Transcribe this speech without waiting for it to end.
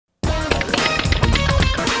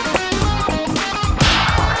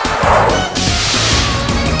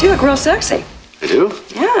look real sexy. I do?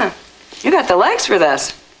 Yeah. You got the legs for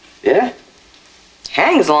this. Yeah?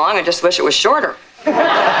 Hangs long, I just wish it was shorter.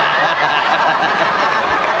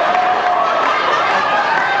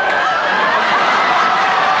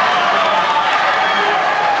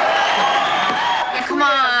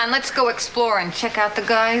 Let's go explore and check out the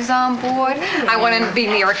guys on board. I want to be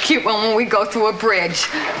near a cute one when we go through a bridge.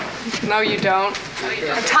 No, you don't.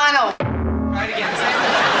 A tunnel. Right again.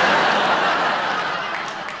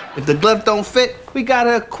 If the glove don't fit, we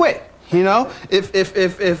gotta quit. You know, if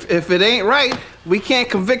it ain't right, we can't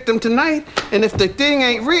convict them tonight. And if the thing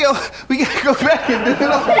ain't real, we gotta go back and do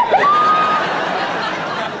it all.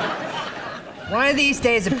 One of these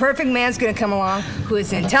days, a perfect man's gonna come along who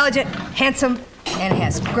is intelligent, handsome, and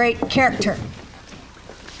has great character.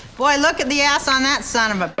 Boy, look at the ass on that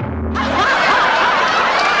son of a...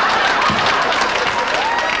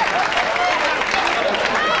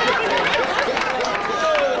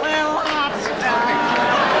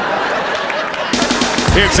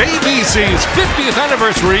 It's ABC's 50th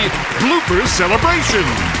anniversary Bloopers celebration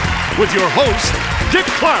with your host, Dick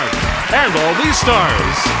Clark, and all these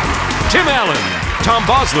stars. Tim Allen, Tom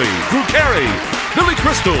Bosley, Drew Carey, Billy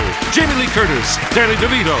Crystal, Jamie Lee Curtis, Danny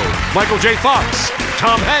DeVito, Michael J. Fox,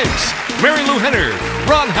 Tom Hanks, Mary Lou Henner,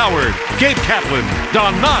 Ron Howard, Gabe Kaplan,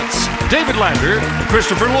 Don Knotts, David Lander,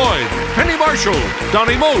 Christopher Lloyd, Penny Marshall,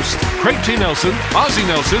 Donnie Most, Craig T. Nelson, Ozzie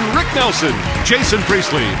Nelson, Rick Nelson, Jason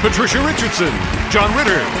Priestley, Patricia Richardson, John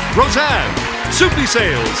Ritter, Roseanne, Soupy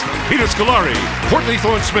Sales, Peter Scolari, Courtney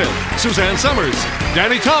Thorne-Smith, Suzanne Summers,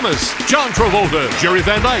 Danny Thomas, John Travolta, Jerry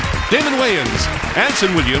Van Dyke, Damon Wayans,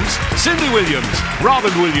 Anson Williams, Cindy Williams,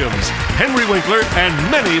 Robin Williams, Henry Winkler, and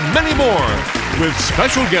many, many more. With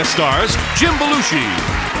special guest stars Jim Belushi,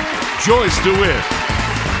 Joyce DeWitt,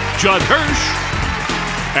 Judd Hirsch,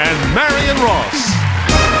 and Marion Ross.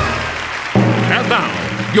 And now,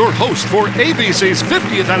 your host for ABC's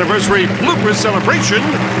 50th anniversary Bloopers celebration,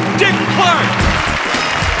 Dick Clark.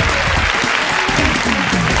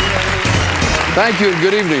 Thank you and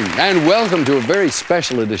good evening, and welcome to a very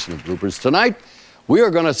special edition of Bloopers. Tonight, we are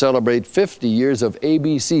going to celebrate 50 years of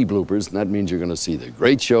ABC Bloopers, and that means you're going to see the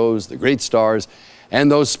great shows, the great stars, and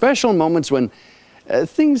those special moments when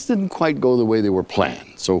things didn't quite go the way they were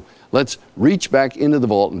planned. So let's reach back into the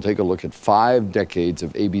vault and take a look at 5 decades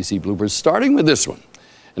of ABC Bloopers, starting with this one.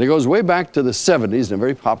 And it goes way back to the 70s in a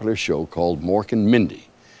very popular show called Mork and Mindy.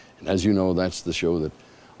 And as you know, that's the show that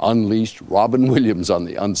unleashed Robin Williams on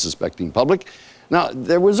the unsuspecting public. Now,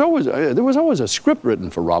 there was always a script written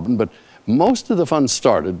for Robin, but most of the fun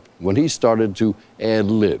started when he started to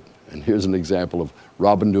ad-lib. And here's an example of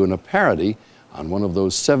Robin doing a parody on one of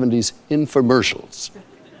those 70s infomercials.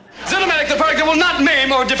 Zenomatic, the product that will not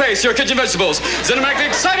maim or deface your kitchen vegetables. Zenomatic, the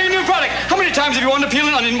exciting new product. How many times have you wanted to peel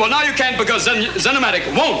an onion? Well, now you can't because Zenomatic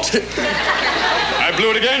won't. I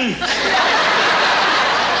blew it again.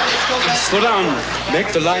 Slow down.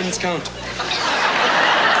 Make the lines count.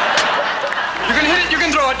 You can hit it, you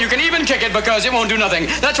can throw it, you can even kick it because it won't do nothing.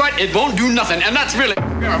 That's right, it won't do nothing, and that's really...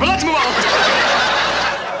 But let's move on.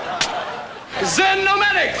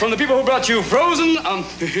 Zenomatic, from the people who brought you frozen... 1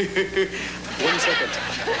 second.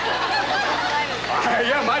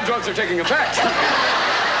 Yeah, my drugs are taking effect. Can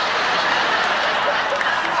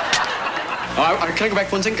I go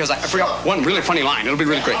back 1 second? Because I forgot one really funny line. It'll be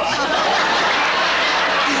really great.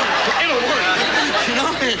 It'll work, you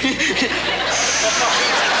know?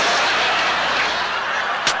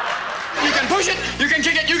 You can push it, you can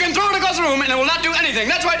kick it, you can throw it across the room, and it will not do anything.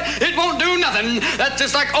 That's right, it won't do nothing. That's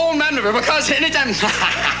just like old man river, because anytime...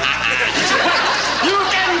 You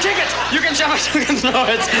can kick it, you can shove it, you can throw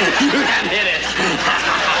it, you can hit it.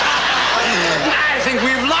 I think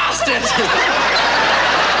we've lost it.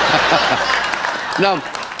 Now,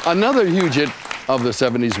 another huge hit of the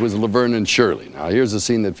 70s was Laverne and Shirley. Now, here's a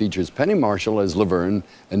scene that features Penny Marshall as Laverne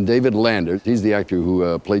and David Lander. He's the actor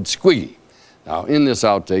who played Squiggy. Now, in this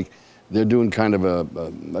outtake, they're doing kind of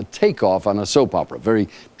a takeoff on a soap opera. Very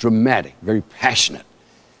dramatic, very passionate.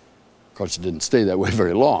 Of course, it didn't stay that way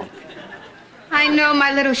very long. I know,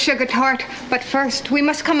 my little sugar tart, but first we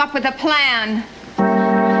must come up with a plan.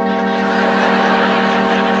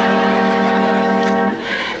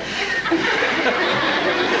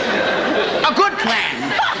 A good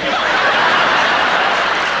plan.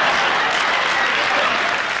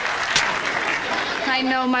 I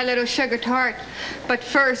know, my little sugar tart, but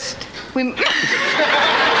first we...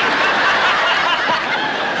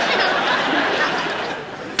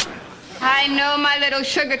 I know, my little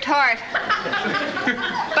sugar tart.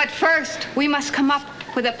 But first, we must come up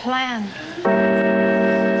with a plan.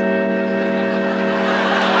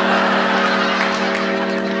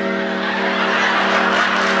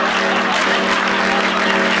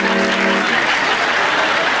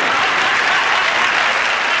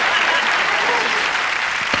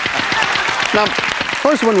 Now, of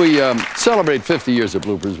course, when we celebrate 50 years of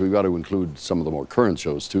Bloopers, we've got to include some of the more current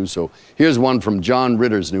shows, too. So here's one from John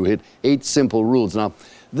Ritter's new hit, 8 Simple Rules. Now,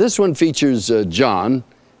 this one features John,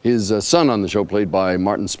 his son on the show, played by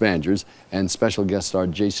Martin Spangers, and special guest star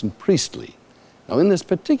Jason Priestley. Now, in this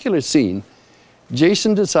particular scene,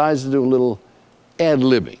 Jason decides to do a little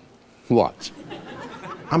ad-libbing. Watch.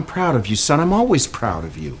 I'm proud of you, son. I'm always proud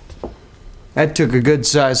of you. That took a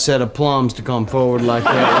good-sized set of plums to come forward like that,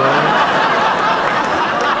 right?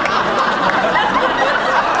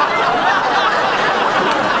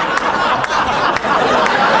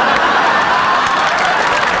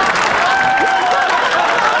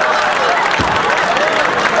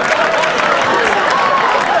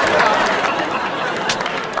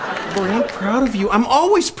 I'm proud of you. I'm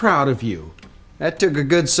always proud of you. That took a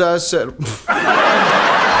good-sized set of...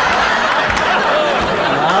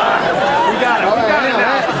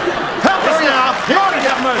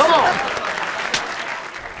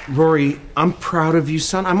 Rory, I'm proud of you,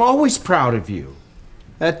 son. I'm always proud of you.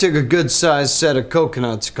 That took a good-sized set of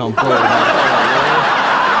coconuts to come forward.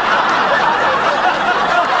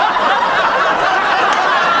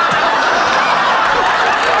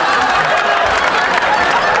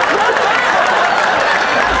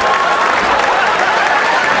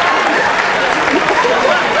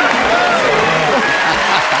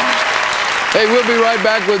 Hey, we'll be right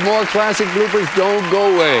back with more classic bloopers. Don't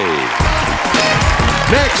go away.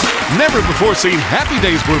 Next, never-before-seen Happy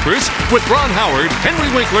Days bloopers with Ron Howard,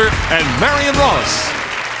 Henry Winkler, and Marion Ross.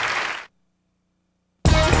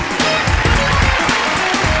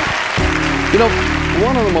 You know,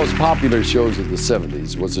 one of the most popular shows of the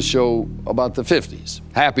 70s was a show about the 50s,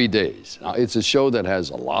 Happy Days. Now, it's a show that has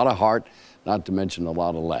a lot of heart, not to mention a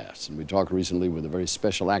lot of laughs. And we talked recently with a very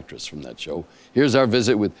special actress from that show. Here's our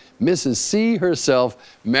visit with Mrs. C herself,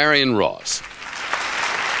 Marion Ross.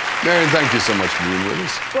 Marion, thank you so much for being with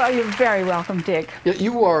us. Well, you're very welcome, Dick. Yeah,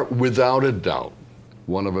 you are, without a doubt,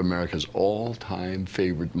 one of America's all-time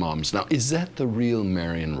favorite moms. Now, is that the real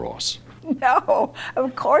Marion Ross? No,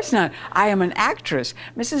 of course not. I am an actress.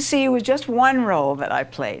 Mrs. C was just one role that I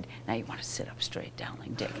played. Now, you want to sit up straight,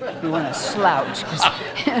 darling Dick. You want to slouch.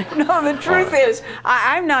 No, the truth is,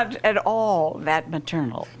 I'm not at all that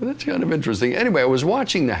maternal. Well, that's kind of interesting. Anyway, I was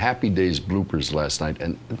watching the Happy Days bloopers last night,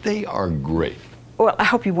 and they are great. Well, I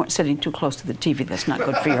hope you weren't sitting too close to the TV. That's not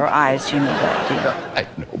good for your eyes. You know that, do you? I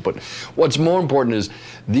know, but what's more important is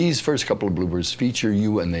these first couple of bloopers feature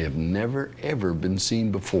you, and they have never, ever been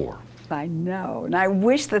seen before. I know, and I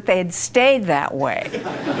wish that they had stayed that way.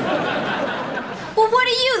 Well, what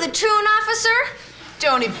are you, the truant officer?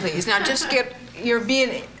 Joni, please. Now, just get... You're being...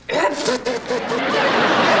 Here,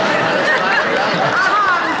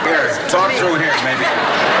 talk through here, maybe.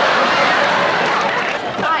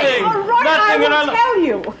 Hey, all right, I will tell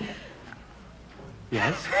you.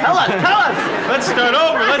 Yes? Tell us! Let's start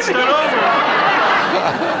over.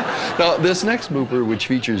 Now, this next blooper, which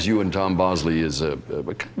features you and Tom Bosley, is a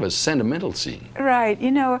kind of a sentimental scene. Right.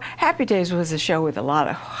 You know, Happy Days was a show with a lot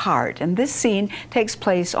of heart, and this scene takes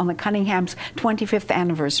place on the Cunninghams' 25th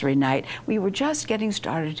anniversary night. We were just getting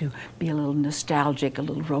started to be a little nostalgic, a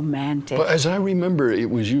little romantic. But as I remember, it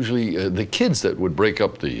was usually the kids that would break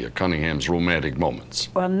up the Cunninghams' romantic moments.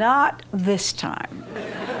 Well, not this time.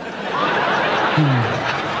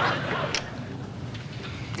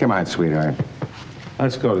 Come on, sweetheart.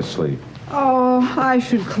 Let's go to sleep. Oh, I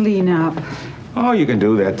should clean up. Oh, you can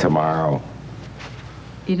do that tomorrow.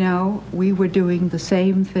 You know, we were doing the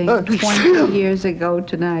same thing 20 years ago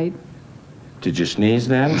tonight. Did you sneeze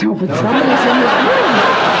then? No, but somebody's in the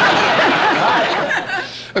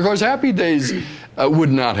room. Of course, Happy Days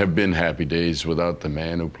would not have been Happy Days without the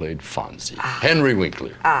man who played Fonzie, Henry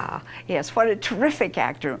Winkler. Ah, yes, what a terrific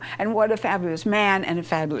actor, and what a fabulous man and a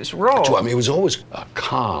fabulous role. So, I mean, he was always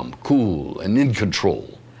calm, cool, and in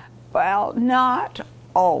control. Well, not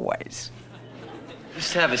always.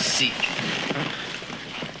 Just have a seat.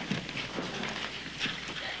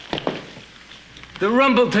 The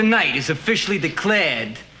Rumble tonight is officially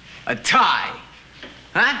declared a tie.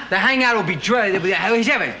 Huh? The hangout will be dry. Hey, I'm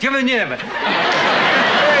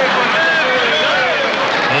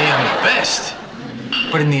the best.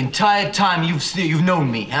 But in the entire time you've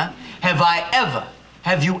known me, huh?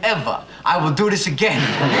 Have you ever, I will do this again.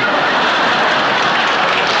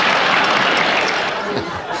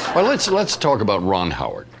 Well, let's talk about Ron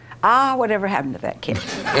Howard. Ah, whatever happened to that kid?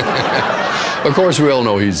 Of course, we all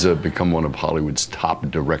know he's become one of Hollywood's top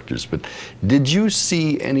directors, but did you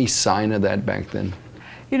see any sign of that back then?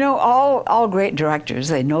 You know, all great directors,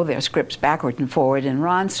 they know their scripts backward and forward, and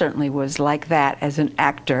Ron certainly was like that as an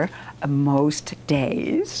actor most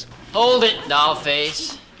days. Hold it, doll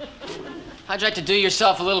face. How'd you like to do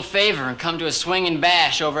yourself a little favor and come to a swinging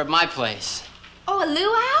bash over at my place? Oh, a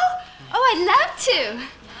luau? Oh, I'd love to.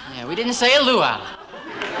 Yeah, we didn't say a luau.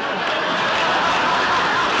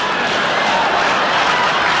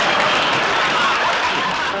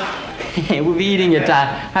 Hey, we'll be eating it. I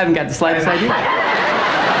haven't got the slightest idea.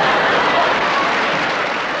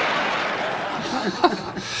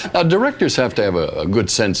 Now, directors have to have a good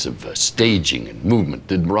sense of staging and movement.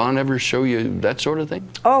 Did Ron ever show you that sort of thing?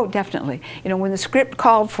 Oh, definitely. You know, when the script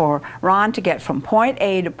called for Ron to get from point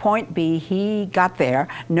A to point B, he got there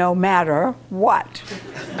no matter what.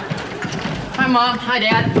 Hi, Mom. Hi,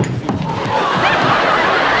 Dad.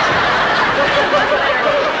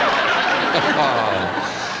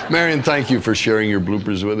 Marion, thank you for sharing your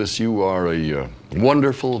bloopers with us. You are a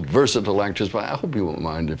wonderful, versatile actress, but I hope you won't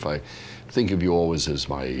mind if I think of you always as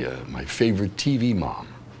my favorite TV mom.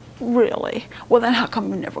 Really? Well, then how come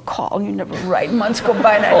you never call, you never write? Months go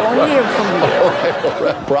by and I don't hear from you.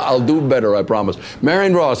 All right. I'll do better, I promise.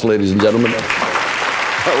 Marion Ross, ladies and gentlemen.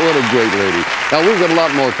 What a great lady. Now, we've got a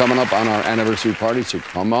lot more coming up on our anniversary party, so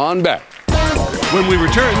come on back. When we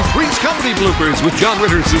return, Three's Company bloopers with John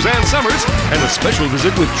Ritter, Suzanne Summers, and a special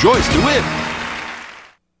visit with Joyce DeWitt.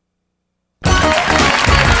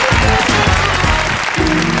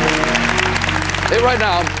 Hey, right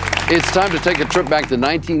now, it's time to take a trip back to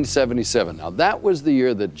 1977. Now, that was the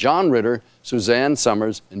year that John Ritter, Suzanne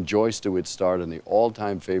Summers, and Joyce DeWitt starred in the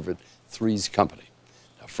all-time favorite Three's Company.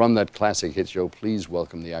 Now, from that classic hit show, please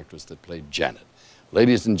welcome the actress that played Janet.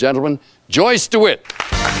 Ladies and gentlemen, Joyce DeWitt.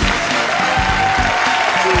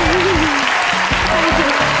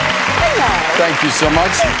 Thank you so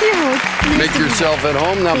much. Thank you. Make yourself at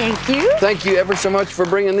home. Now, thank you. Thank you ever so much for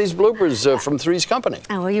bringing these bloopers from Three's Company.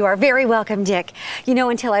 Oh, well, you are very welcome, Dick. You know,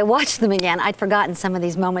 until I watched them again, I'd forgotten some of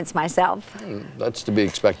these moments myself. That's to be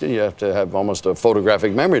expected. You have to have almost a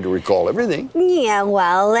photographic memory to recall everything. Yeah,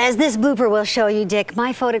 well, as this blooper will show you, Dick,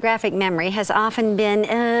 my photographic memory has often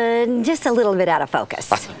been just a little bit out of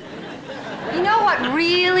focus. You know what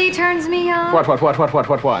really turns me on? What? What?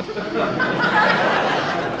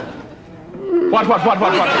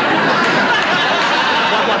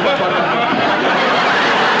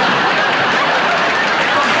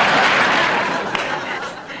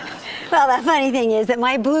 Well, the funny thing is that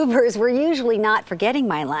my bloopers were usually not forgetting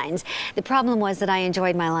my lines. The problem was that I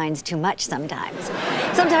enjoyed my lines too much sometimes.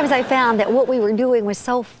 Sometimes I found that what we were doing was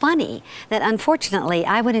so funny that unfortunately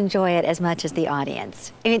I would enjoy it as much as the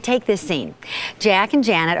audience. I mean, take this scene. Jack and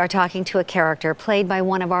Janet are talking to a character played by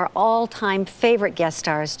one of our all-time favorite guest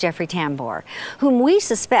stars, Jeffrey Tambor, whom we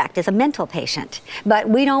suspect is a mental patient, but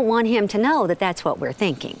we don't want him to know that that's what we're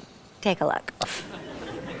thinking. Take a look.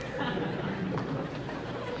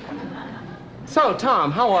 So,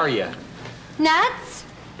 Tom, how are you? Nuts?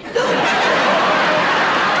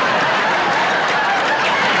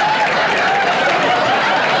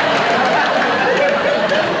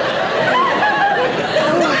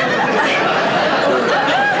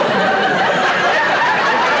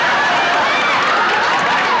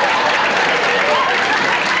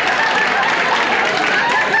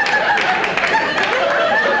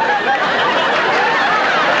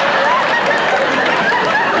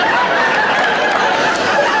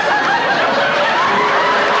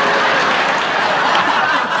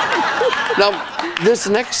 Now, this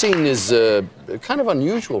next scene is kind of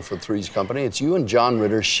unusual for Three's Company. It's you and John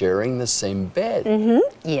Ritter sharing the same bed.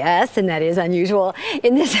 Yes, and that is unusual.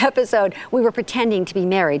 In this episode, we were pretending to be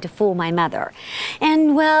married to fool my mother.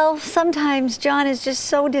 And, well, sometimes John is just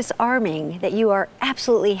so disarming that you are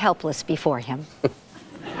absolutely helpless before him.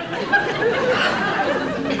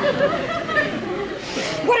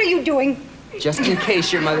 What are you doing? Just in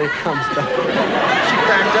case your mother comes back. She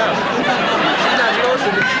cracked up. She's not supposed to,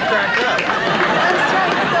 but she cracked up.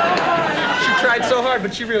 She tried so hard,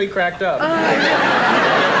 but she really cracked up.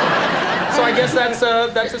 So I guess that's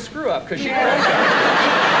a screw up, because she cracked up.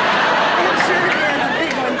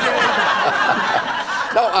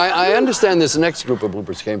 Now, I understand this next group of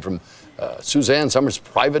bloopers came from Suzanne Summers'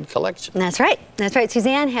 private collection. That's right. That's right.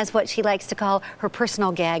 Suzanne has what she likes to call her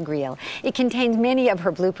personal gag reel. It contains many of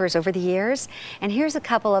her bloopers over the years, and here's a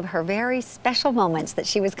couple of her very special moments that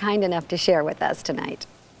she was kind enough to share with us tonight.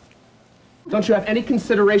 Don't you have any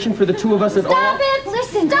consideration for the two of us at all? Stop it!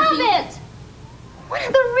 Listen, stop it! One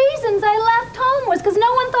of the reasons I left home was because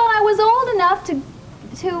no one thought I was old enough to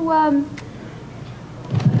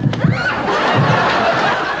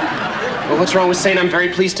Well, what's wrong with saying I'm very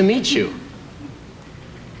pleased to meet you?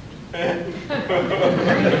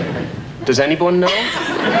 Does anyone know?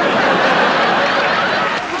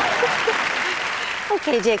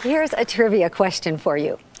 Okay, Dick, here's a trivia question for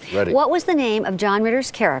you. Ready. What was the name of John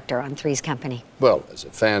Ritter's character on Three's Company? Well, as a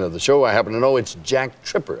fan of the show, I happen to know it's Jack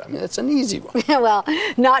Tripper. I mean, that's an easy one. Well,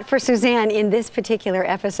 not for Suzanne in this particular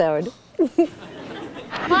episode.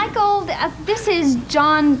 Michael, this is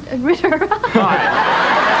John Ritter.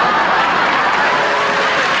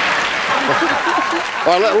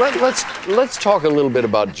 Well, let's talk a little bit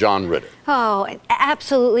about John Ritter. Oh,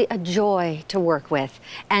 absolutely a joy to work with,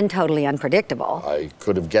 and totally unpredictable. I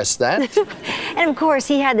could have guessed that. And of course,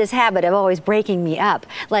 he had this habit of always breaking me up,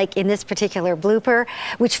 like in this particular blooper,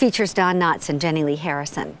 which features Don Knotts and Jenny Lee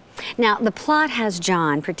Harrison. Now, the plot has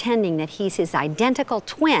John pretending that he's his identical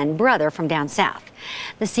twin brother from down south.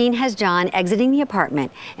 The scene has John exiting the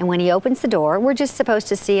apartment, and when he opens the door, we're just supposed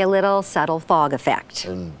to see a little subtle fog effect.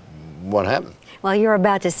 And what happened? Well, you're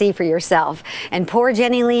about to see for yourself. And poor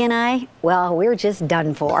Jenny Lee and I, well, we're just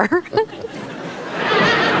done for. Well,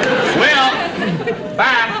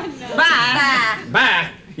 bye. Bye. Bye.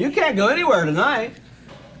 You can't go anywhere tonight.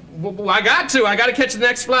 Well, I got to. I got to catch the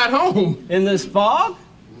next flight home. In this fog?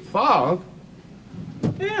 Fog?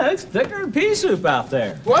 Yeah, it's thicker than pea soup out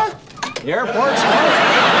there. What? The airport's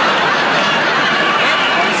closed.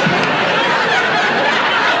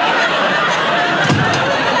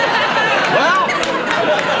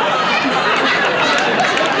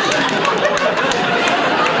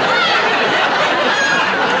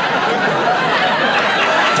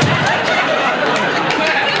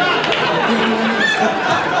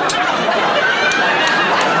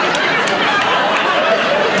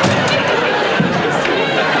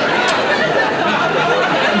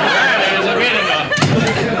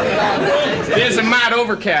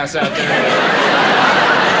 Overcast out there.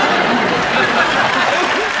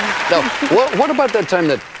 Now, what about that time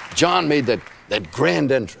that John made that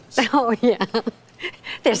grand entrance? Oh, yeah.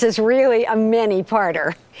 This is really a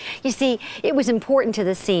many-parter. You see, it was important to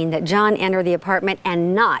the scene that John enter the apartment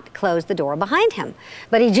and not close the door behind him.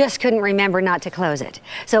 But he just couldn't remember not to close it.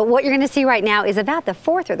 So what you're going to see right now is about the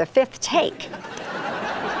 4th or the 5th take.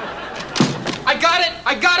 I got it!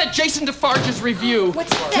 I got it! Jason Defarge's review. What's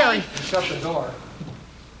that? Terry, shut the door.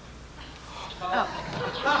 Oh.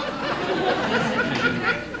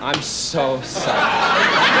 I'm so sorry.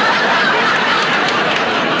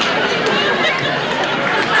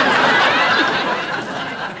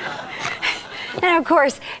 And of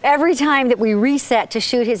course, every time that we reset to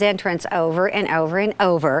shoot his entrance over and over and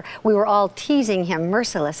over, we were all teasing him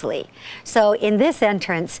mercilessly. So in this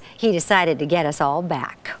entrance, he decided to get us all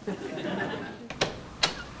back.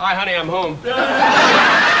 Hi, honey, I'm home.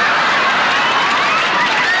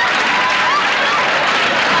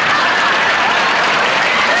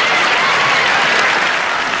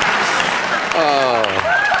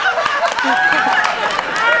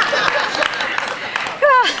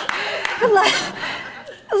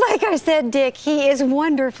 Like I said, Dick, he is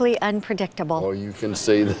wonderfully unpredictable. Oh, you can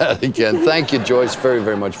say that again. Thank you, Joyce, very,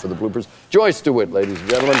 very much for the bloopers. Joyce DeWitt, ladies and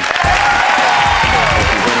gentlemen.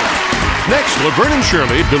 Next, Laverne and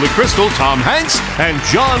Shirley, Billy Crystal, Tom Hanks, and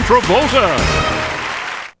John Travolta.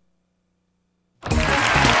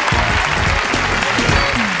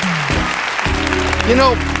 You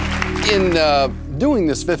know, in doing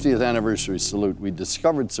this 50th anniversary salute, we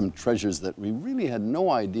discovered some treasures that we really had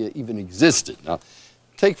no idea even existed. Now,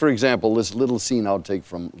 take, for example, this little scene outtake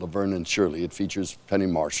from Laverne and Shirley. It features Penny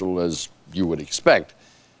Marshall, as you would expect.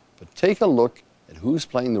 But take a look at who's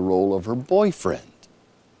playing the role of her boyfriend.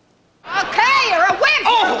 Okay, you're a wimp.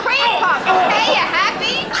 You're a cream puff. Okay, you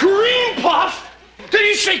happy? Cream puff? Did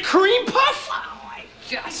you say cream puff? Oh, I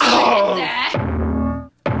just said that.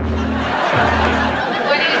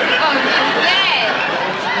 What is it? Oh, you're dead.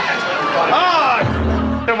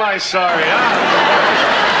 Oh, am I sorry, huh?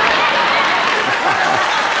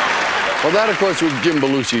 Well, that, of course, was Jim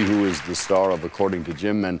Belushi, who is the star of According to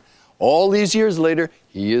Jim, and all these years later,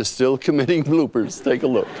 he is still committing bloopers. Take a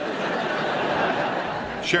look.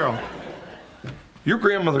 Cheryl, your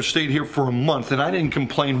grandmother stayed here for a month, and I didn't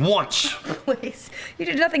complain once. Please, you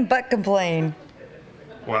did nothing but complain.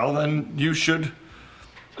 Well, then you should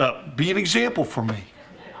be an example for me.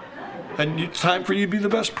 And it's time for you to be the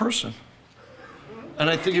best person. And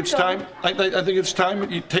I think it's time. I think it's time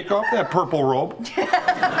that you take off that purple robe.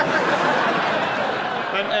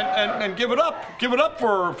 and give it up. Give it up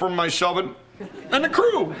for myself and the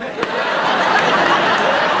crew.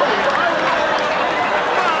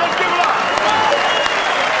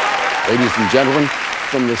 Ladies and gentlemen,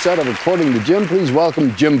 from the set of According to Jim, please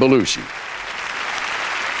welcome Jim Belushi.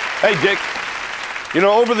 Hey, Dick. You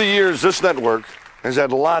know, over the years, this network has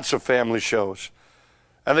had lots of family shows.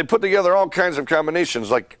 And they put together all kinds of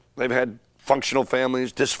combinations, like they've had functional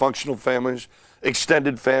families, dysfunctional families,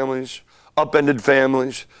 extended families, upended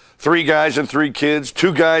families. 3 guys and 3 kids,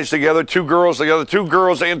 2 guys together, 2 girls together, 2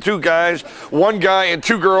 girls and 2 guys, 1 guy and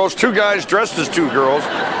 2 girls, 2 guys dressed as 2 girls,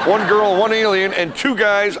 1 girl, 1 alien, and 2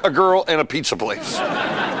 guys, a girl, and a pizza place.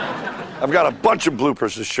 I've got a bunch of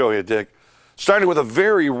bloopers to show you, Dick. Starting with a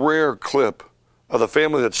very rare clip of the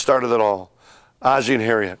family that started it all, Ozzie and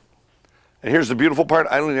Harriet. And here's the beautiful part,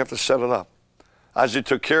 I don't even have to set it up. Ozzie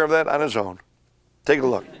took care of that on his own. Take a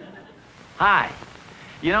look. Hi.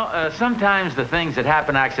 You know, sometimes the things that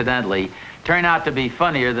happen accidentally turn out to be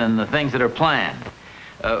funnier than the things that are planned.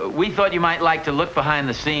 We thought you might like to look behind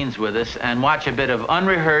the scenes with us and watch a bit of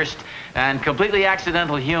unrehearsed and completely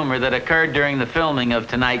accidental humor that occurred during the filming of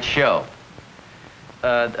tonight's show.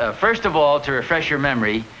 First of all, to refresh your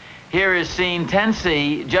memory, here is scene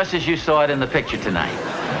 10C, just as you saw it in the picture tonight.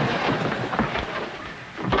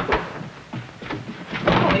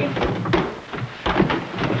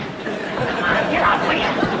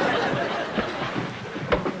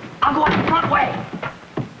 I'm going the front way.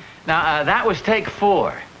 Now, that was take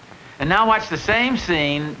 4. And now watch the same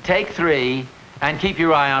scene, take 3, and keep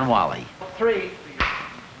your eye on Wally. 3.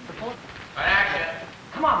 Action.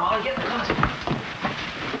 Come on, Wally, get in the car.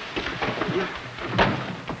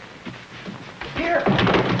 Here.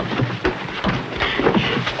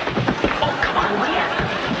 Oh, come on, Wally.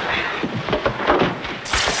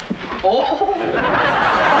 Oh.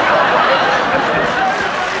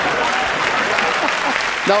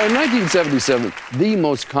 Now, in 1977, the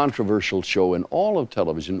most controversial show in all of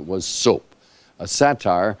television was Soap, a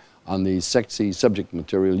satire on the sexy subject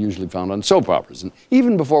material usually found on soap operas. And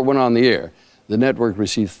even before it went on the air, the network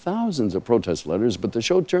received thousands of protest letters, but the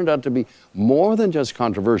show turned out to be more than just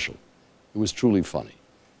controversial. It was truly funny,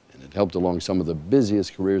 and it helped along some of the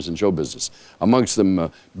busiest careers in show business. Amongst them,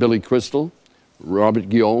 Billy Crystal, Robert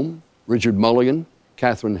Guillaume, Richard Mulligan,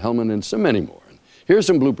 Katherine Hellman, and so many more. And here's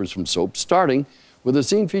some bloopers from Soap, starting with a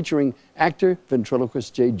scene featuring actor,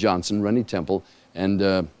 ventriloquist Jay Johnson, Rennie Temple, and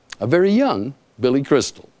a very young Billy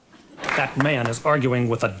Crystal. That man is arguing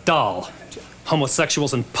with a doll.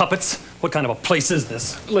 Homosexuals and puppets? What kind of a place is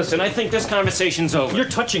this? Listen, I think this conversation's over. You're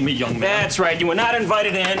touching me, young man. That's right. You were not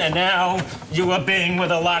invited in, and now you are being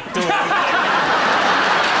with a locked door. That's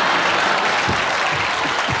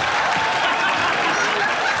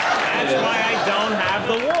why I don't have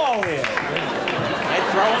the wall here. I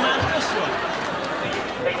throw him out this way.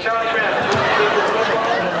 Hey, Charlie Brown,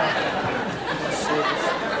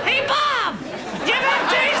 Hey, Bob! You have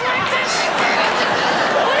days like this?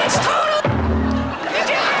 When it's total...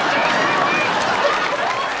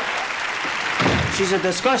 She's a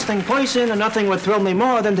disgusting person, and nothing would thrill me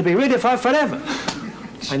more than to be rid of her forever.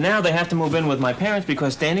 And now they have to move in with my parents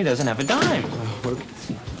because Danny doesn't have a dime.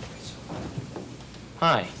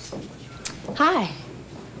 Hi. Hi.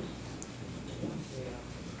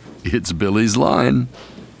 It's Billy's line.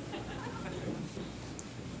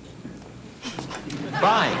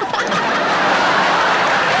 Bye.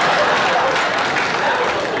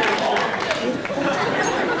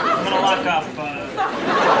 I'm gonna lock up.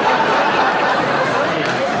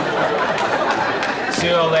 See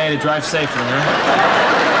you all later. Drive safely, huh?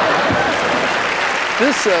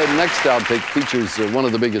 This next outtake features one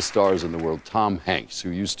of the biggest stars in the world, Tom Hanks, who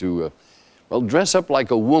used to, well, dress up like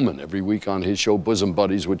a woman every week on his show Bosom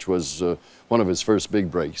Buddies, which was one of his first big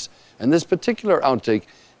breaks. And this particular outtake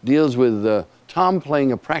deals with Tom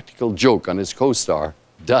playing a practical joke on his co-star,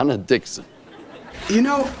 Donna Dixon. You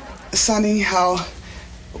know, Sonny, how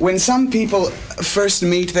when some people first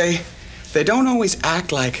meet, they don't always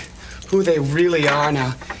act like who they really are.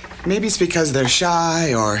 Now, maybe it's because they're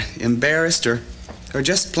shy or embarrassed or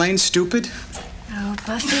just plain stupid. Oh,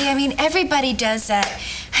 Buffy, I mean, everybody does that.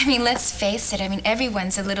 I mean, let's face it, I mean,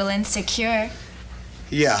 everyone's a little insecure.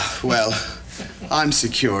 Yeah, well, I'm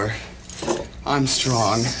secure. I'm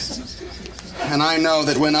strong. And I know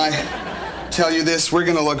that when I tell you this, we're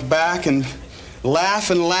gonna look back and laugh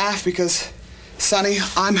because, Sonny,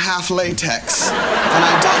 I'm half latex. And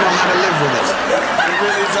I don't know how to live with it. I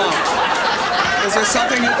really don't. Is there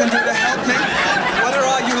something you can do to help me? What are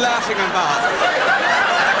all you laughing about?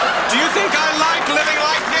 Do you think I like living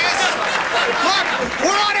like this? Look,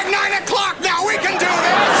 we're on at 9 o'clock now. We can do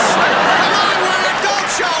this. Come on, we're an adult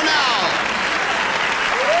show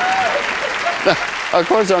now. Of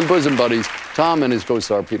course, on Bosom Buddies, Tom and his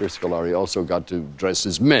co-star Peter Scolari also got to dress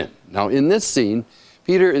as men. Now, in this scene,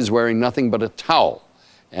 Peter is wearing nothing but a towel.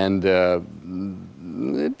 And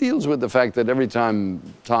it deals with the fact that every time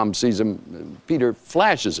Tom sees him, Peter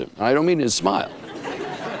flashes him. I don't mean his smile.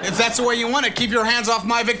 If that's the way you want it, keep your hands off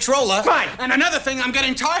my Victrola. Fine. And another thing, I'm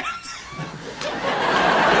getting tired.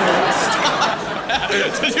 Stop.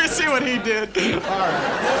 Did you see what he did? All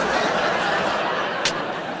right.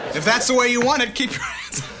 If that's the way you want it, keep your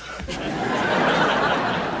hands...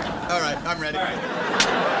 All right, I'm ready.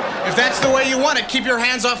 If that's the way you want it, keep your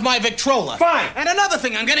hands off my Victrola. Fine. And another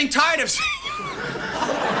thing, I'm getting tired of seeing...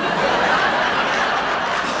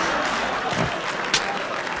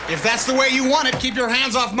 If that's the way you want it, keep your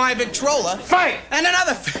hands off my Victrola. Fine. And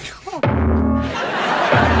another thing...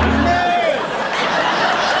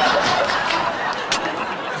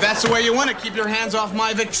 If that's the way you want it, keep your hands off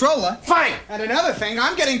my Victrola. Fine. And another thing,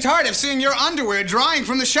 I'm getting tired of seeing your underwear drying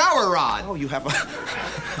from the shower rod. Oh, you have a...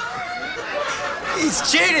 He's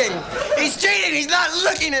cheating. He's cheating. He's not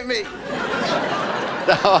looking at me.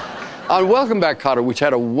 On Welcome Back, Kotter, which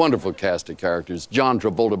had a wonderful cast of characters. John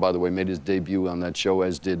Travolta, by the way, made his debut on that show,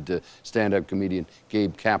 as did stand-up comedian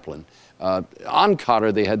Gabe Kaplan. On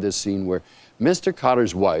Kotter, they had this scene where Mr.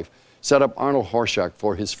 Kotter's wife set up Arnold Horshack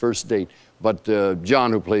for his first date, but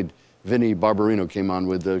John, who played Vinnie Barbarino, came on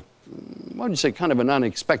with, what would you say, kind of an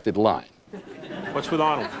unexpected line. What's with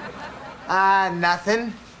Arnold?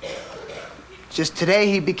 Nothing. Just today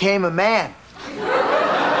he became a man.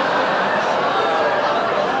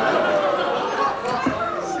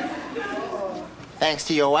 Thanks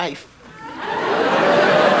to your wife.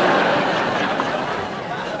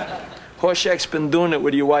 Horshack's been doing it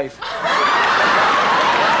with your wife.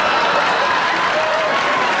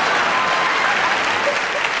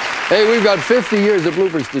 Hey, we've got 50 years of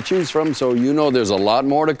bloopers to choose from, so you know there's a lot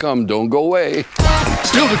more to come. Don't go away.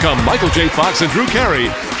 Still to come, Michael J. Fox and Drew Carey,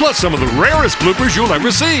 plus some of the rarest bloopers you'll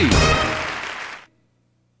ever see.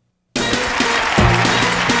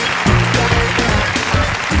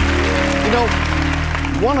 You know,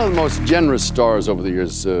 one of the most generous stars over the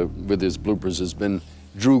years with his bloopers has been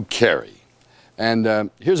Drew Carey. And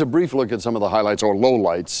here's a brief look at some of the highlights, or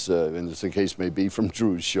lowlights, as the case may be, from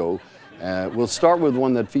Drew's show. We'll start with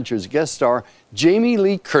one that features guest star Jamie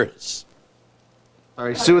Lee Curtis. All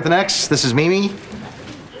right, Sue with an X, this is Mimi.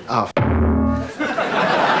 Oh.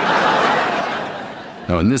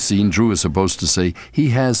 Now, in this scene, Drew is supposed to say he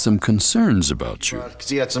has some concerns about you. Because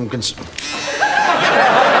he had some concerns.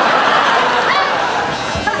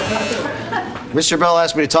 Mr. Bell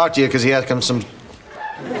asked me to talk to you because he had some...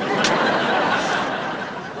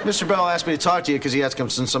 Mr. Bell asked me to talk to you because he had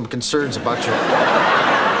some concerns about you.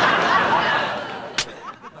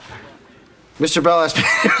 Mr. Bell asked me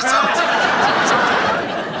to talk to you.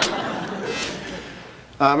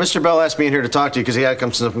 Mr. Bell asked me in here to talk to you because he had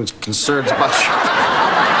some concerns about you.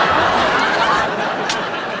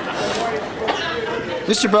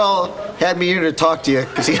 Mr. Bell had me here to talk to you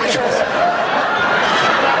because he had...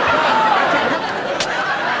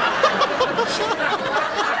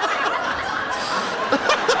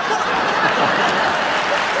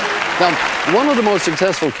 Now, one of the most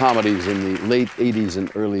successful comedies in the late 80s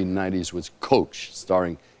and early 90s was Coach,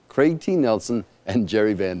 starring Craig T. Nelson and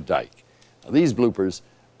Jerry Van Dyke. Now, these bloopers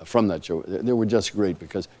from that show, they were just great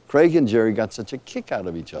because Craig and Jerry got such a kick out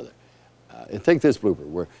of each other. Take this blooper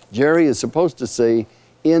where Jerry is supposed to say,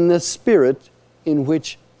 in the spirit in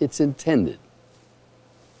which it's intended.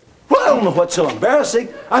 Well, I don't know what's so embarrassing.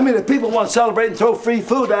 I mean, if people want to celebrate and throw free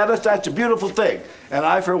food at us, that's a beautiful thing. And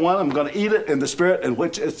I, for one, am going to eat it in the spirit in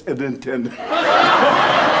which it's intended. Say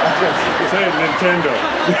Nintendo.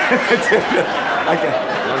 Okay.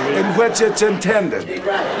 In which it's intended.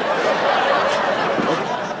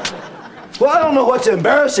 Well, I don't know what's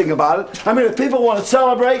embarrassing about it. I mean, if people want to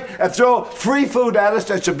celebrate and throw free food at us,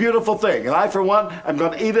 that's a beautiful thing. And I, for one, am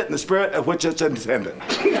going to eat it in the spirit in which it's intended.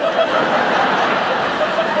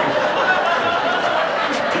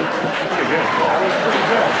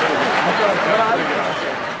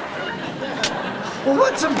 Well,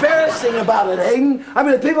 what's embarrassing about it, Hayden? I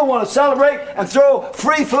mean, if people want to celebrate and throw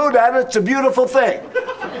free food at it, it's a beautiful thing.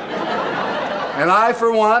 And I,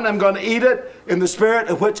 for one, am going to eat it in the spirit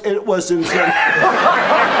in which it was intended.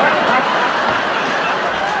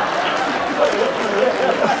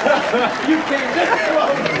 You can't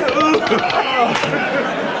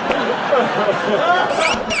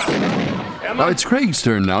Now, it's Craig's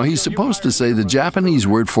turn now. He's supposed to say the Japanese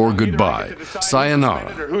word for goodbye,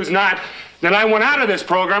 sayonara. Who's not? Then I want out of this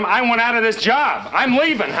program. I want out of this job. I'm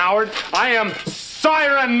leaving, Howard. I am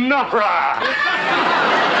sayonara. You're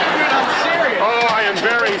not serious. Oh, I am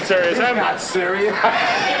very serious. I'm not serious.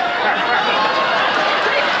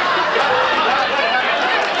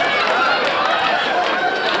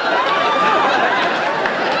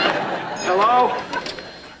 Hello?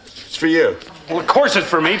 It's for you. Well, of course it's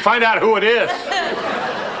for me. Find out who it is.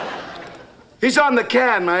 He's on the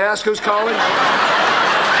can. May I ask who's calling?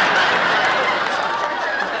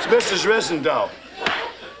 It's Mrs. Risendoe.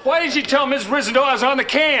 Why did you tell Miss Rizzendale I was on the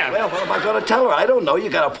can? Well, what am I going to tell her? I don't know. You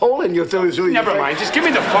got a pole in your through. Never mind. Just give me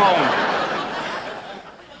the phone.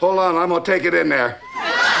 Hold on. I'm going to take it in there.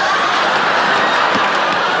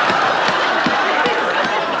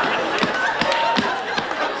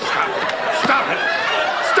 Stop it.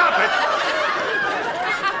 Stop it.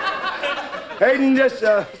 Hayden, just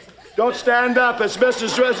don't stand up. It's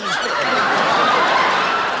Mrs. Rizzendale.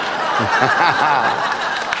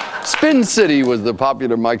 Spin City was the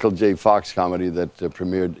popular Michael J. Fox comedy that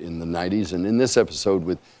premiered in the 90s. And in this episode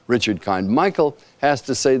with Richard Kind, Michael has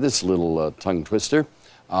to say this little tongue twister.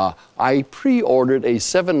 I pre-ordered a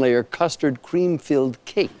 7-layer custard cream-filled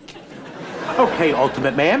cake. Okay,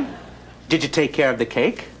 Ultimate Man. Did you take care of the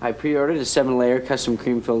cake? I pre-ordered a 7-layer custom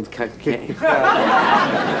cream-filled cake.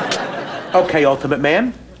 Okay, Ultimate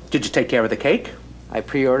Man. Did you take care of the cake? I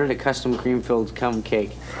pre-ordered a custom cream-filled cum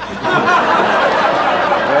cake.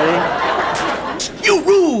 Ready? You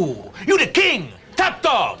rule! You the king! Top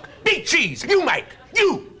dog! Big cheese! You, Mike!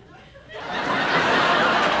 You!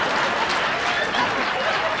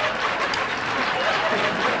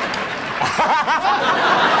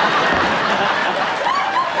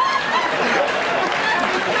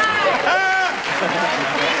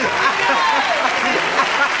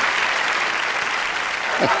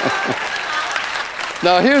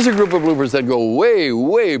 Now, here's a group of bloopers that go way,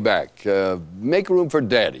 way back. Make Room for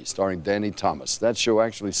Daddy, starring Danny Thomas. That show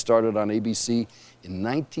actually started on ABC in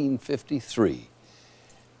 1953.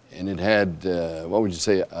 And it had, what would you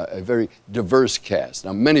say, a very diverse cast.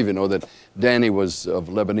 Now, many of you know that Danny was of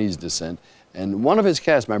Lebanese descent, and one of his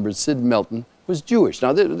cast members, Sid Melton, was Jewish.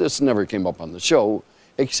 Now, this never came up on the show,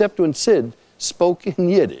 except when Sid spoke in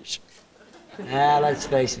Yiddish. Let's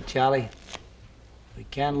face it, Charlie. We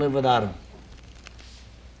can't live without him.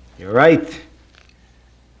 You're right.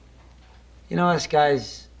 You know us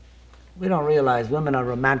guys, we don't realize women are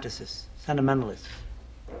romanticists, sentimentalists.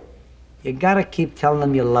 You gotta keep telling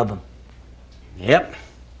them you love them. Yep.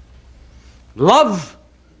 Love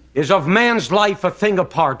is of man's life a thing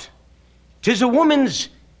apart. 'Tis a woman's...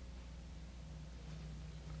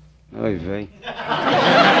 Oy vey.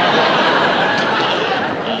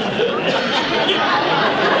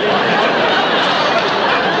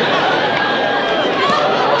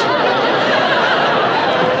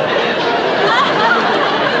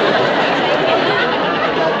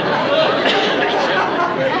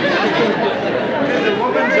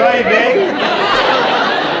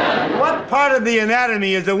 What part of the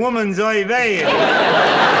anatomy is a woman's oy vey?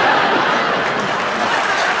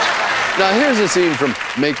 Now, here's a scene from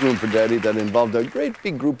Make Room for Daddy that involved a great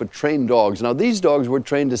big group of trained dogs. Now, these dogs were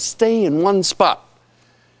trained to stay in one spot.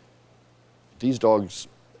 These dogs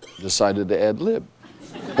decided to ad-lib.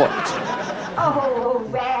 What? Oh,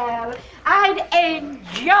 well, I'd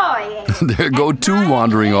enjoy it. There go two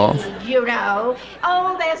wandering off. You know.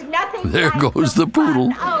 Oh, there's nothing There like goes the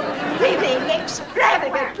poodle. Oh, living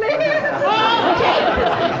extravagantly.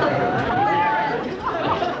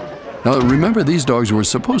 Now, remember, these dogs were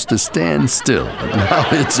supposed to stand still. But now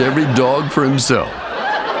it's every dog for himself.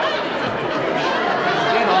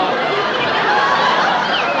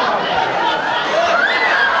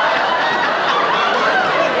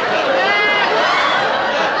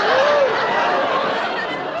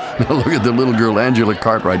 Now look at the little girl, Angela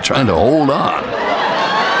Cartwright, trying to hold on.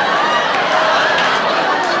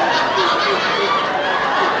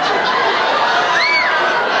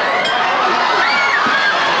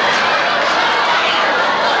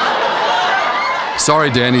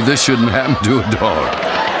 Sorry, Danny, this shouldn't happen to a dog.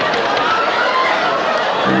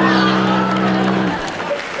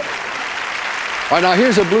 All right, now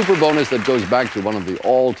here's a blooper bonus that goes back to one of the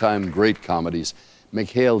all-time great comedies,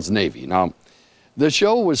 McHale's Navy. Now, the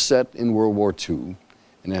show was set in World War II,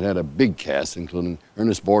 and it had a big cast, including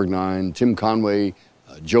Ernest Borgnine, Tim Conway,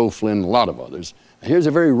 Joe Flynn, a lot of others. Now, here's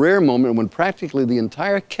a very rare moment when practically the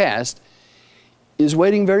entire cast is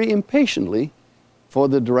waiting very impatiently for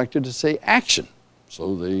the director to say action.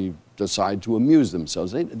 So they decide to amuse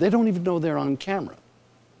themselves. They don't even know they're on camera.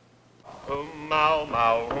 When I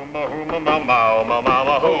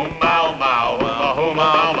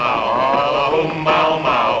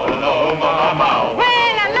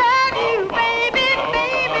love you, baby,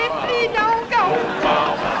 baby, please don't go.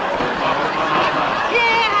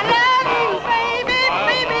 Yeah, I love you, baby,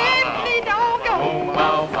 baby, please don't go.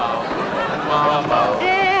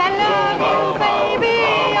 Yeah, I love you, baby.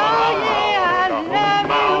 Oh, yeah, I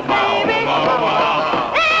love you, baby.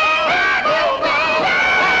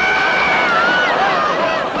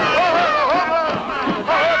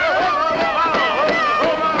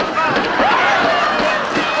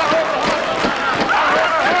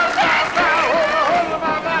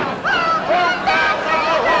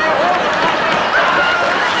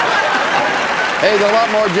 with a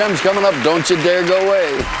lot more gems coming up. Don't you dare go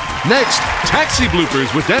away. Next, Taxi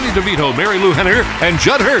Bloopers with Danny DeVito, Mary Lou Henner, and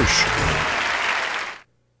Judd Hirsch.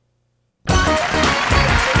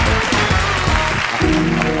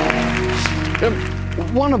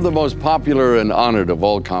 One of the most popular and honored of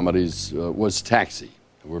all comedies was Taxi.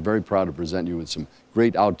 We're very proud to present you with some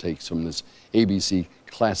great outtakes from this ABC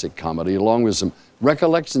classic comedy, along with some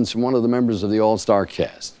recollections from one of the members of the all-star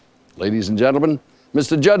cast. Ladies and gentlemen,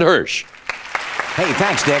 Mr. Judd Hirsch. Hey,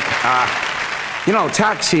 thanks, Dick. You know,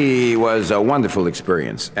 Taxi was a wonderful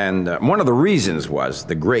experience, and one of the reasons was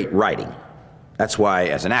the great writing. That's why,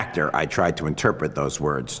 as an actor, I tried to interpret those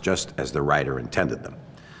words just as the writer intended them.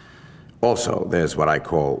 Also, there's what I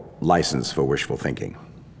call license for wishful thinking.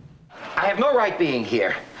 I have no right being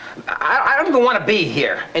here. I don't even want to be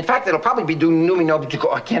here. In fact, it'll probably be doing me no good.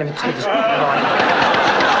 I can't even say this.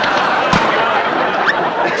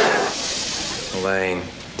 Elaine.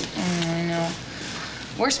 I know.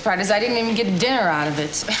 Worst part is I didn't even get dinner out of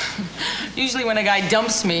it. Usually when a guy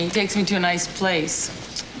dumps me, he takes me to a nice place.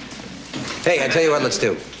 Hey, I tell you what, let's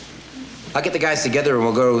do. I'll get the guys together and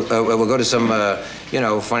we'll go to some, you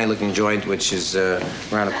know, funny-looking joint which is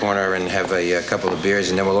around the corner and have a couple of beers,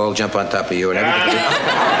 and then we'll all jump on top of you and everything.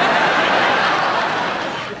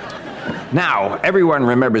 Now, everyone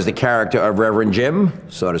remembers the character of Reverend Jim,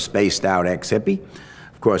 sort of spaced-out ex-hippie.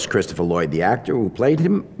 Of course, Christopher Lloyd, the actor who played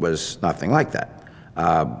him, was nothing like that.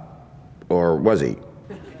 Or was he?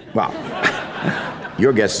 Well,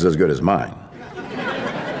 your guess is as good as mine.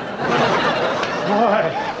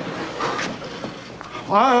 Boy.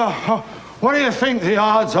 What do you think the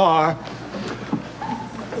odds are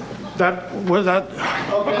that with that...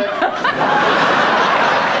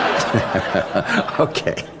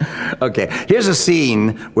 Okay. Here's a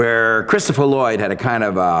scene where Christopher Lloyd had a kind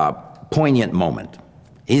of poignant moment.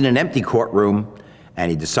 He's in an empty courtroom,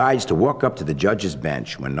 and he decides to walk up to the judge's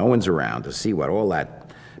bench when no one's around to see what all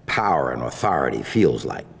that power and authority feels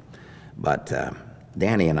like. But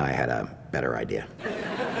Danny and I had a better idea.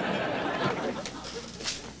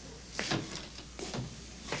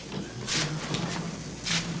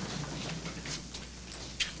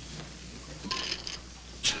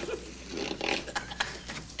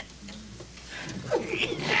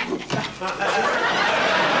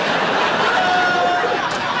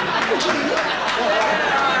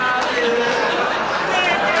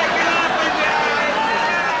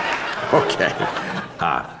 Okay.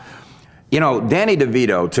 You know, Danny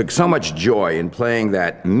DeVito took so much joy in playing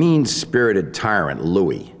that mean-spirited tyrant,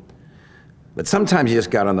 Louie. But sometimes he just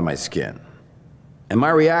got under my skin. And my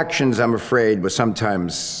reactions, I'm afraid, were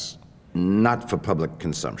sometimes not for public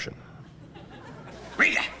consumption.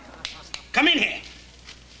 Rita, come in here.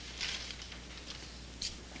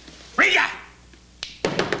 Rita!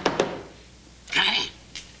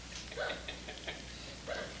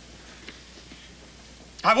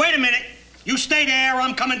 Wait a minute. You stay there or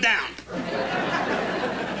I'm coming down.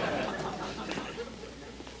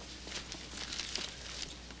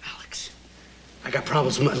 Alex, I got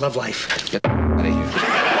problems with my love life. Get out of here.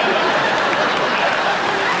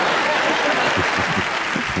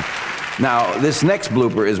 Now, this next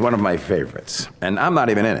blooper is one of my favorites, and I'm not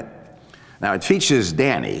even in it. Now, it features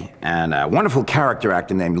Danny and a wonderful character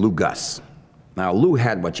actor named Lou Gus. Now, Lou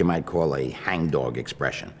had what you might call a hangdog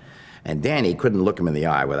expression, and Danny couldn't look him in the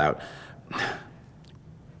eye without...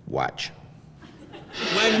 Watch.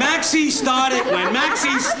 When Maxie started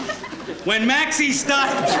driving,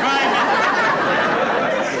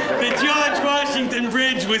 the George Washington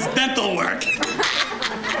Bridge was dental work.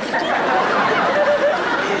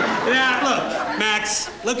 Now, look, Max,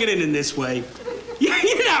 look at it in this way. You're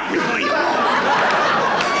not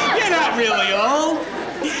really old.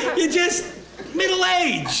 You're just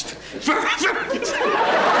middle-aged.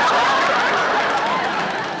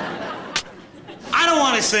 I don't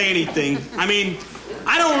want to say anything. I mean,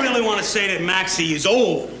 I don't really want to say that Maxie is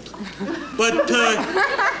old. But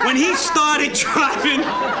when he started driving,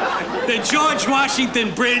 the George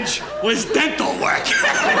Washington Bridge was dental work.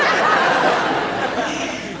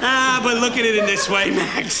 But look at it in this way,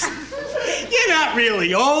 Max. You're not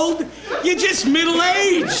really old. You're just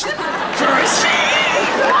middle-aged. For a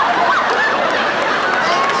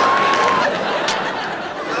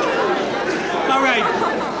All right.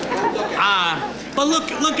 But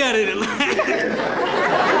look at it.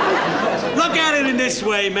 Look at it in this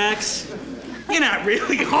way, Max. You're not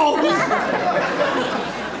really old.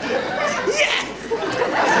 Yeah.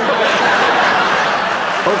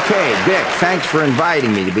 Okay, Dick, thanks for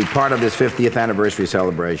inviting me to be part of this 50th anniversary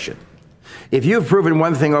celebration. If you've proven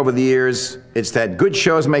one thing over the years, it's that good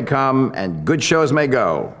shows may come and good shows may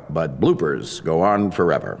go, but bloopers go on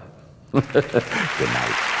forever. Good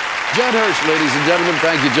night. Judd Hirsch, ladies and gentlemen.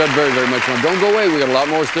 Thank you, Judd, very, very much. Now, don't go away. We got a lot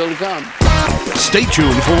more still to come. Stay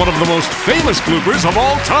tuned for one of the most famous bloopers of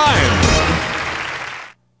all time.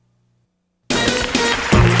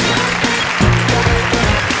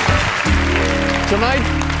 Tonight,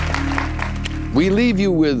 we leave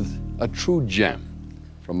you with a true gem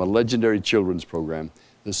from a legendary children's program,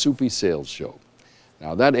 The Soupy Sales Show.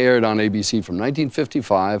 Now, that aired on ABC from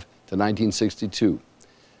 1955 to 1962.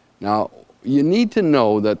 Now, you need to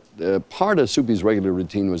know that part of Soupy's regular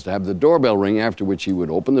routine was to have the doorbell ring, after which he would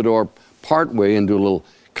open the door part way and do a little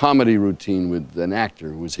comedy routine with an actor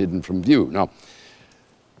who was hidden from view. Now,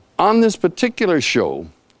 on this particular show,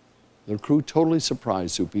 the crew totally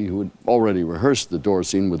surprised Soupy, who had already rehearsed the door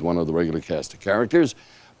scene with one of the regular cast of characters.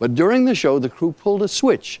 But during the show, the crew pulled a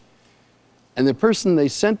switch, and the person they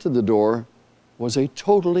sent to the door was a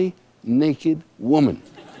totally naked woman.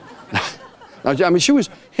 Now, I mean, she was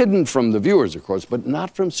hidden from the viewers, of course, but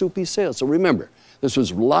not from Soupy's sales. So remember, this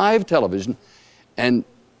was live television, and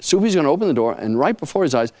Soupy's going to open the door, and right before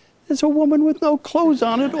his eyes, there's a woman with no clothes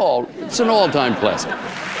on at all. It's an all-time classic.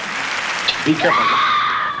 Be careful.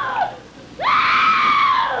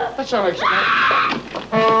 That's all right.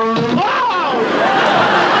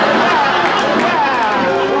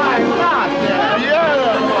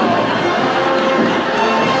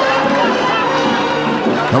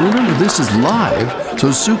 Now remember, this is live,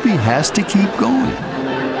 so Soupy has to keep going.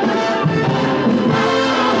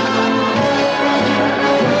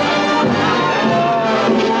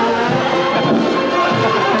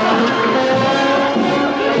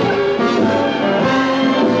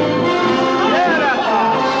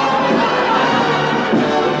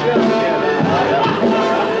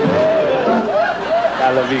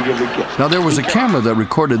 Now there was a camera that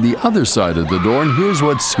recorded the other side of the door, and here's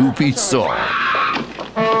what Soupy saw.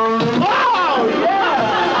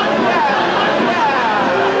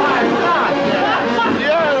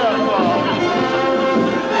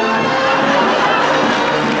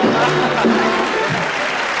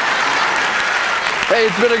 Hey,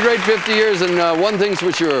 it's been a great 50 years, and one thing's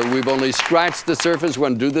for sure, we've only scratched the surface. We're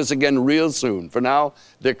going to do this again real soon. For now,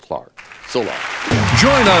 Dick Clark. So long.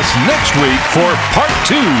 Join us next week for Part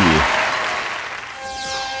 2.